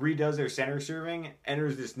redoes their center serving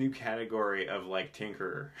enters this new category of like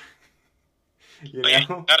tinkerer. You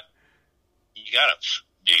know? You gotta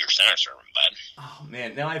do your center serving, bud. Oh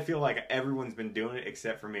man, now I feel like everyone's been doing it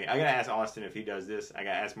except for me. I gotta ask Austin if he does this. I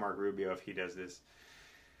gotta ask Mark Rubio if he does this.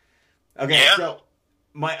 Okay, so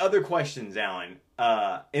my other questions, Alan.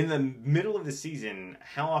 In the middle of the season,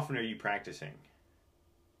 how often are you practicing?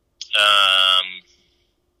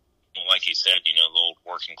 Well, like you said, the old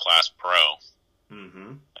working class pro.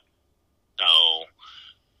 So,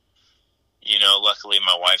 luckily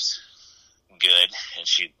my wife's good, and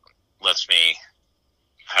she lets me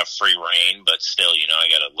have free reign, but still, I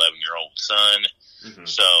got an 11-year-old son,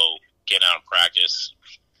 so get out and practice.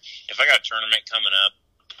 If I got a tournament coming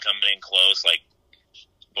in close, like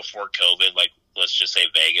before COVID, like let's just say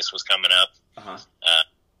Vegas was coming up,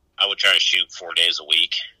 I would try to shoot 4 days a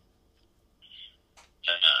week,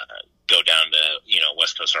 go down to,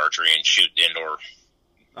 West Coast Archery and shoot indoor.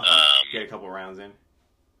 Get a couple rounds in.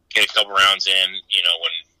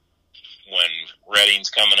 When Reading's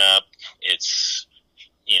coming up, it's,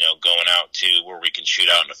 going out to where we can shoot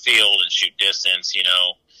out in the field and shoot distance,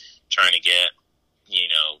 trying to get,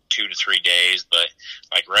 2 to 3 days. But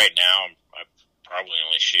like right now, I probably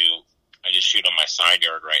only I just shoot on my side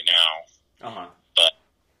yard right now. But,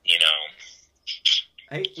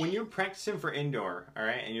 Hey, when you're practicing for indoor, all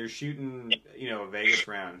right, and you're shooting, a Vegas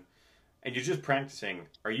round, and you're just practicing,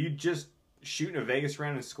 are you just shooting a Vegas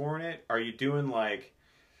round and scoring it? Are you doing like,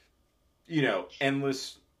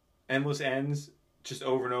 endless ends just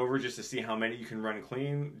over and over just to see how many you can run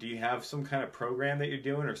clean? Do you have some kind of program that you're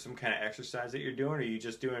doing or some kind of exercise that you're doing, or are you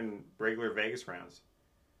just doing regular Vegas rounds?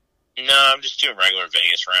 No, I'm just doing regular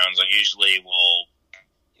Vegas rounds. I usually will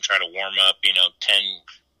try to warm up, 10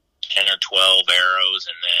 or 12 arrows,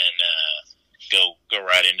 and then go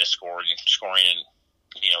right into scoring in,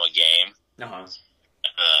 a game.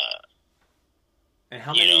 And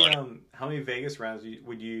how many Vegas rounds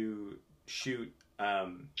would you shoot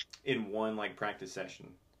in one like practice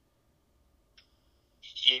session?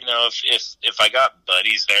 If I got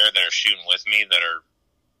buddies there that are shooting with me that are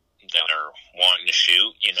wanting to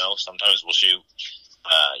shoot, sometimes we'll shoot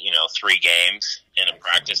 3 games in a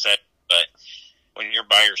practice set. But when you're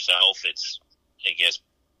by yourself, it gets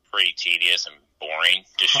pretty tedious and boring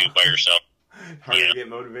to shoot by yourself. Hard to get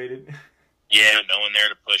motivated. Yeah, no one there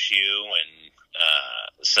to push you, and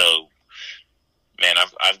so, man,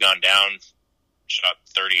 I've gone down, shot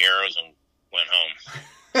 30 arrows, and went home.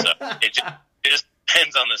 So it just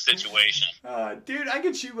depends on the situation. Dude, I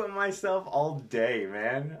could shoot by myself all day,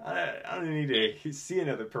 man. I don't need to see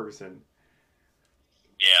another person.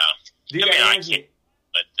 Yeah, Dude, I can't,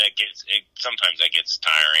 but sometimes that gets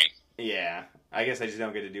tiring. Yeah, I guess I just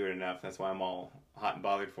don't get to do it enough. That's why I'm all hot and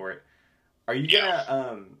bothered for it. Are you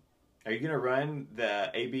gonna run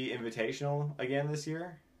the AB Invitational again this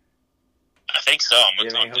year? I think so. I'm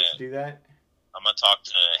gonna do that. I'm gonna talk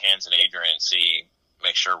to Hans and Adrian and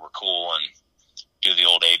make sure we're cool and do the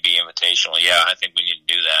old AB Invitational. Yeah, I think we need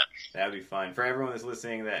to do that. That'd be fun. For everyone that's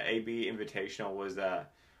listening, the AB Invitational was a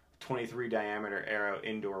 23 diameter arrow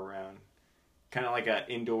indoor round, kind of like a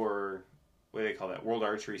indoor. What do they call that? World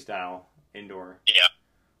Archery style indoor. Yeah,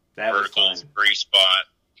 that vertical was fun. 3 spot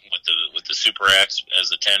with the Super X as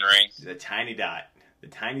the 10 ring. The tiny dot, the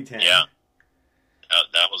tiny 10. Yeah,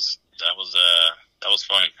 that was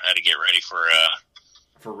fun. I had to get ready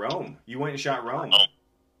for Rome. You went and shot Rome. Oh,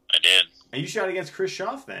 I did. And you shot against Chris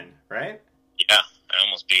Schaff then, right? Yeah, I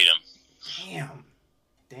almost beat him.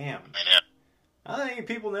 Damn. I know. I don't think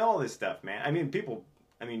people know all this stuff, man.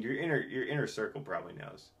 Your inner circle probably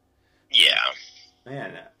knows. Yeah.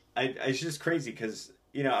 Man, it's just crazy because,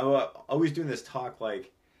 I'm always doing this talk,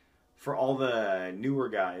 like, for all the newer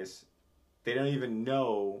guys, they don't even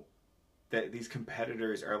know that these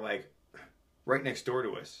competitors are, like, right next door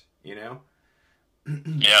to us, Yeah.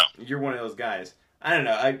 You're one of those guys. I don't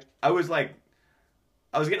know. I was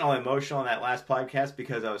getting all emotional on that last podcast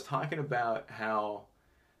because I was talking about how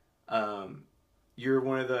you're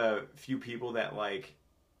one of the few people that, like,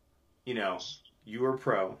 you were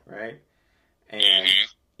pro, right? And,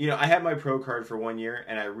 I had my pro card for 1 year,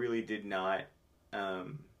 and I really did not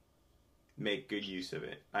make good use of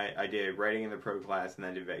it. I did writing in the pro class, and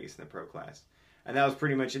then did Vegas in the pro class. And that was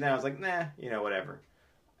pretty much it. And I was like, nah, whatever.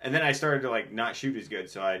 And then I started to, like, not shoot as good,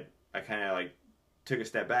 so I kind of, like, took a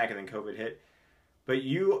step back, and then COVID hit. But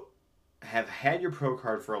you have had your pro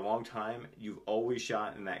card for a long time. You've always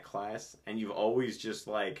shot in that class, and you've always just,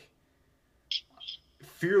 like,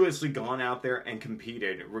 fearlessly gone out there and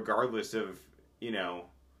competed, regardless of,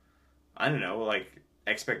 I don't know, like,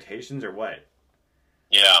 expectations or what.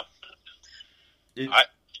 Yeah.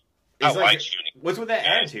 I like shooting. What's with that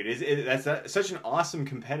attitude? That's such an awesome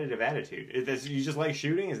competitive attitude. You just like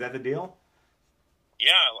shooting? Is that the deal?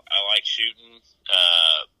 Yeah, I like shooting.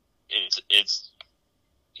 It's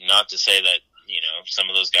not to say that some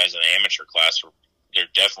of those guys in the amateur class there are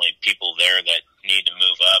definitely people there that need to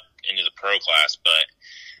move up into the pro class, but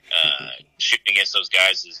shooting against those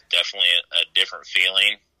guys is definitely a different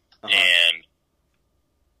feeling, and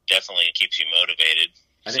definitely keeps you motivated.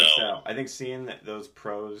 I think so. I think seeing those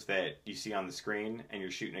pros that you see on the screen and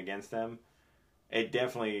you're shooting against them, it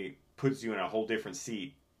definitely puts you in a whole different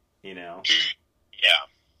seat, Yeah.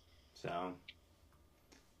 So,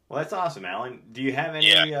 well, that's awesome, Alan. Do you have any?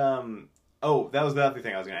 Yeah. Oh, that was the other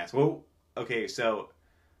thing I was going to ask. Well, okay, so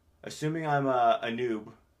assuming I'm a noob,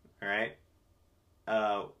 all right,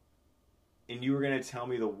 and you were going to tell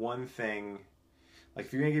me the one thing, like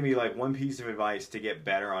if you're going to give me like one piece of advice to get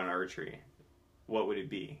better on archery, what would it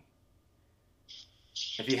be?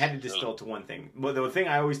 If you had to distill it to one thing. Well, the thing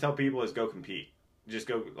I always tell people is go compete. Just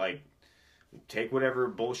go, like, take whatever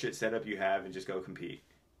bullshit setup you have and just go compete.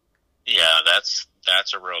 Yeah, that's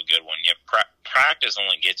a real good one. Yeah, practice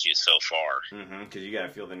only gets you so far. Mm-hmm, because you got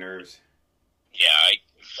to feel the nerves. Yeah,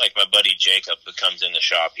 like my buddy Jacob who comes in the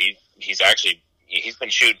shop, he's been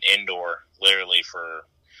shooting indoor literally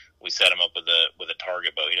we set him up with a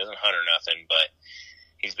target bow. He doesn't hunt or nothing, but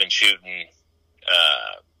he's been shooting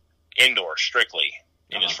indoor strictly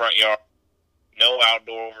in his front yard, no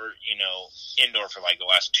outdoor, indoor for like the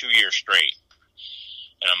last 2 years straight.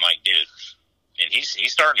 And I'm like, dude, and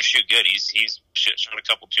he's starting to shoot good. He's shot a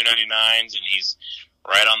couple 299s, and he's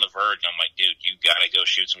right on the verge. I'm like, dude, you got to go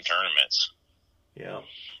shoot some tournaments. Yeah,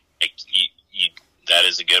 like that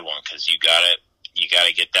is a good one because you got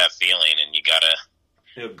to get that feeling, and you got to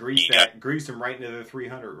grease him right into the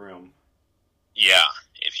 300 room. Yeah,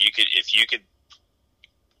 if you could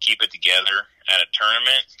keep it together at a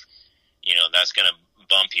tournament, that's going to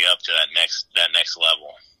bump you up to that next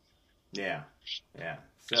level. Yeah.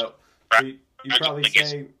 So you'd probably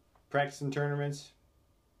say practice and tournaments?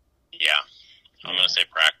 Yeah. I'm going to say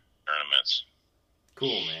practice tournaments.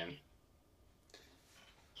 Cool, man.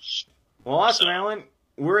 Well, awesome, Alan.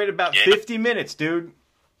 We're at about 50 minutes, dude.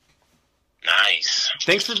 Nice.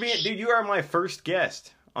 Thanks for being... Dude, you are my first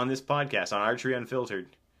guest on this podcast, on Archery Unfiltered.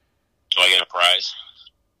 Do I get a prize?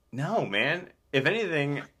 No, man. If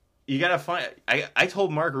anything, you gotta find... I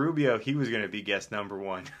told Mark Rubio he was going to be guest number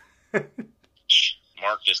 1.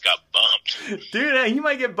 Mark just got bumped. Dude, he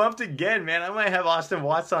might get bumped again, man. I might have Austin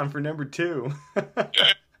Watts on for number 2.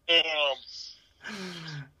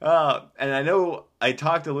 And I know I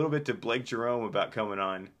talked a little bit to Blake Jerome about coming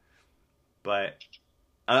on, but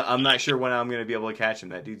I'm not sure when I'm going to be able to catch him.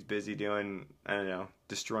 That dude's busy doing, I don't know,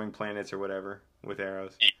 destroying planets or whatever with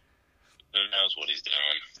arrows. Who knows what he's doing?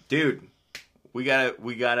 Dude, we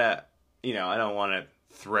gotta, you know, I don't want to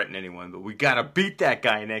threaten anyone, but we gotta beat that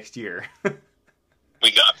guy next year. We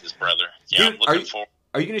got this, brother. Yeah, Dude, I'm looking forward.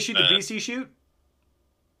 Are you going to shoot the BC shoot?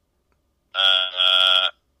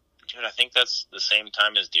 Dude, I think that's the same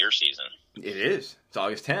time as deer season. It is. It's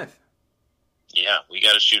August 10th. Yeah, we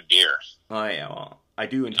got to shoot deer. Oh, yeah, well, I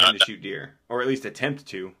do intend to shoot deer. Or at least attempt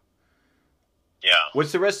to. Yeah.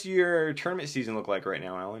 What's the rest of your tournament season look like right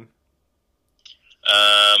now, Alan?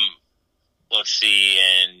 Let's see.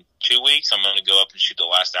 In 2 weeks, I'm going to go up and shoot the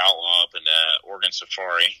last outlaw up in Oregon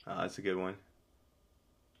Safari. Oh, that's a good one.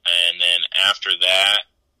 And then after that,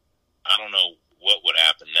 I don't know what would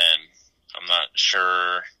happen then. I'm not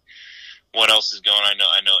sure what else is going on.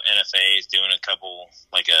 I know NFA is doing a couple,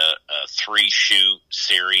 like a 3-shoot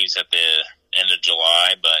series at the end of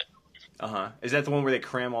July, but... Is that the one where they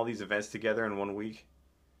cram all these events together in 1 week?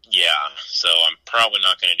 Yeah, so I'm probably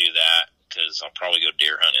not going to do that, because I'll probably go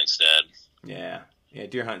deer hunt instead. Yeah,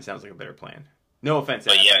 deer hunting sounds like a better plan. No offense,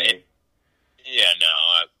 but NFA.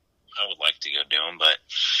 I would like to go do them, but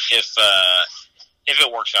if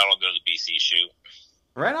it works out, I'll go to the BC shoot.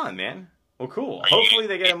 Right on, man. Well, cool. Hopefully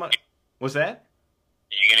they get a money. What's that?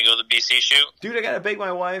 Are you gonna go to the BC shoot? Dude, I gotta beg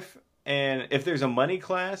my wife, and if there's a money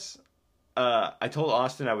class, I told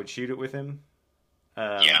Austin I would shoot it with him.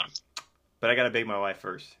 Yeah. But I gotta beg my wife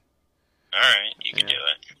first. All right, you can do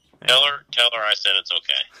it. Yeah. Tell her I said it's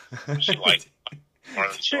okay. She liked it more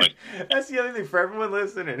than she liked. That's the other thing for everyone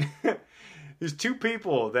listening. There's 2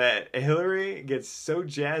 people that Hillary gets so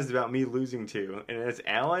jazzed about me losing to, and it's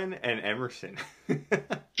Alan and Emerson. Yeah,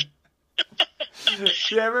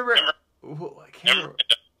 I remember. I can't remember.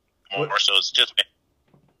 More, so it's just me.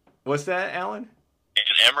 What's that, Alan?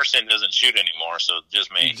 And Emerson doesn't shoot anymore, so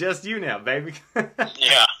just me. Just you now, baby.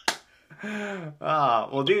 Yeah.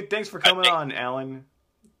 Well, dude, thanks for coming on, Alan.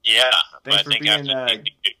 Yeah. Thanks for being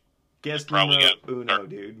guest numero uno,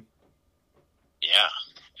 dude. Yeah,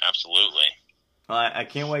 absolutely. I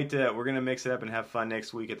can't wait to. We're gonna mix it up and have fun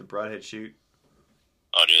next week at the Broadhead shoot.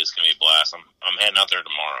 Oh, dude, it's gonna be a blast. I'm heading out there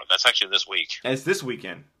tomorrow. That's actually this week. It's this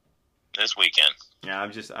weekend. This weekend. Yeah,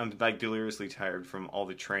 I'm like deliriously tired from all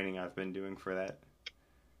the training I've been doing for that.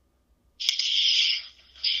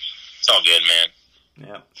 It's all good, man.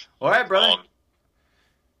 Yeah. All right, brother.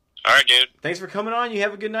 All right, dude. Thanks for coming on. You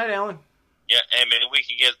have a good night, Alan. Yeah, hey, maybe we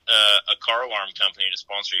could get a car alarm company to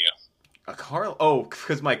sponsor you. A car? Oh,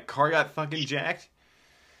 because my car got fucking jacked?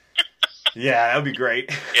 Yeah, that would be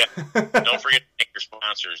great. Yeah. Don't forget to thank your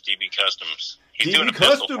sponsors, DB Customs. He's doing DB a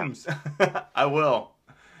pistol Customs. I will.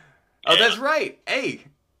 Oh, that's right. Hey,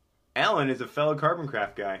 Alan is a fellow Carbon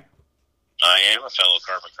Craft guy. I am a fellow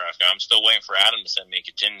Carbon Craft guy. I'm still waiting for Adam to send me a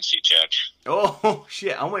contingency check. Oh,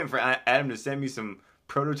 shit. I'm waiting for Adam to send me some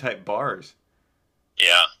prototype bars.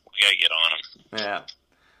 Yeah, we got to get on them. Yeah.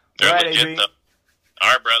 They're all right, legit, AB. though. All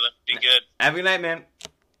right, brother. Be good. Have a good night, man.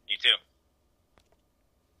 You too.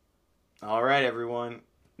 All right, everyone.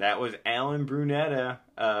 That was Alan Brunetta,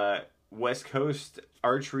 West Coast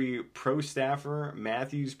Archery Pro Staffer,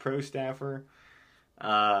 Matthews Pro Staffer.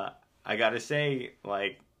 I gotta say,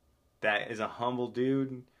 like, that is a humble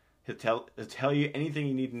dude. He'll tell you anything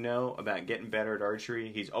you need to know about getting better at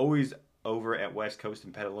archery. He's always over at West Coast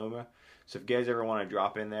in Petaluma. So if you guys ever want to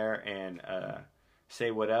drop in there and say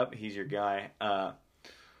what up, he's your guy.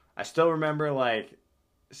 I still remember, like,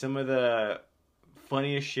 some of the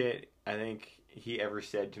funniest shit I think he ever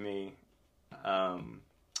said to me.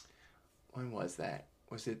 When was that?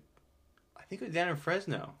 I think it was down in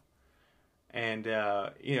Fresno. And,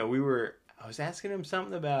 I was asking him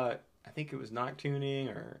something about, I think it was noctuning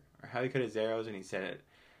or how he cut his arrows, and he said,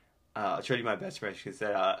 I'll try to do my best French. He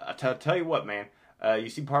said, I'll tell you what, man, you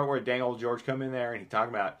see part where dang old George come in there, and he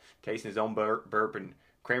talking about tasting his own burp, and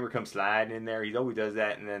Kramer comes sliding in there. He always does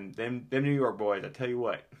that, and then them New York boys, I tell you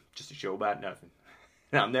what, just a show about nothing.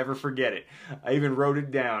 And I'll never forget it. I even wrote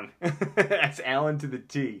it down. That's Alan to the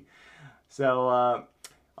T. So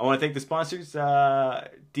I want to thank the sponsors,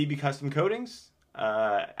 DB Custom Coatings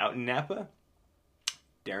out in Napa.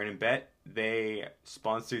 Darren and Bet, they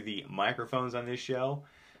sponsor the microphones on this show.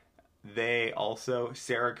 They also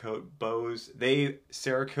Cerakote bows. They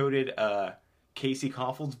Cerakoted Casey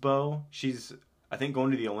Koffel's bow. She's, I think,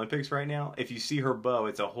 going to the Olympics right now. If you see her bow,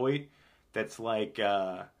 it's a Hoyt that's like,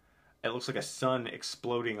 it looks like a sun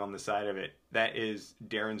exploding on the side of it. That is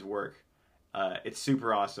Darren's work. It's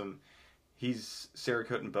super awesome. He's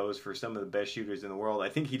Cerakoting bows for some of the best shooters in the world. I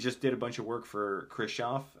think he just did a bunch of work for Chris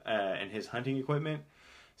Schaff and his hunting equipment.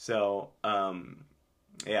 So,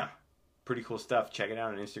 yeah, pretty cool stuff. Check it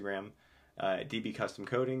out on Instagram, DB Custom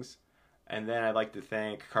Coatings. And then I'd like to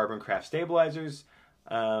thank Carbon Craft Stabilizers.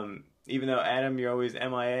 Even though Adam, you're always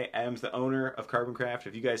MIA, Adam's the owner of Carbon Craft.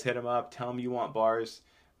 If you guys hit him up, tell him you want bars,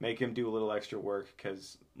 make him do a little extra work,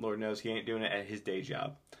 because Lord knows he ain't doing it at his day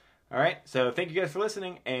job. All right, so thank you guys for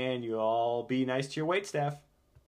listening, and you all be nice to your waitstaff.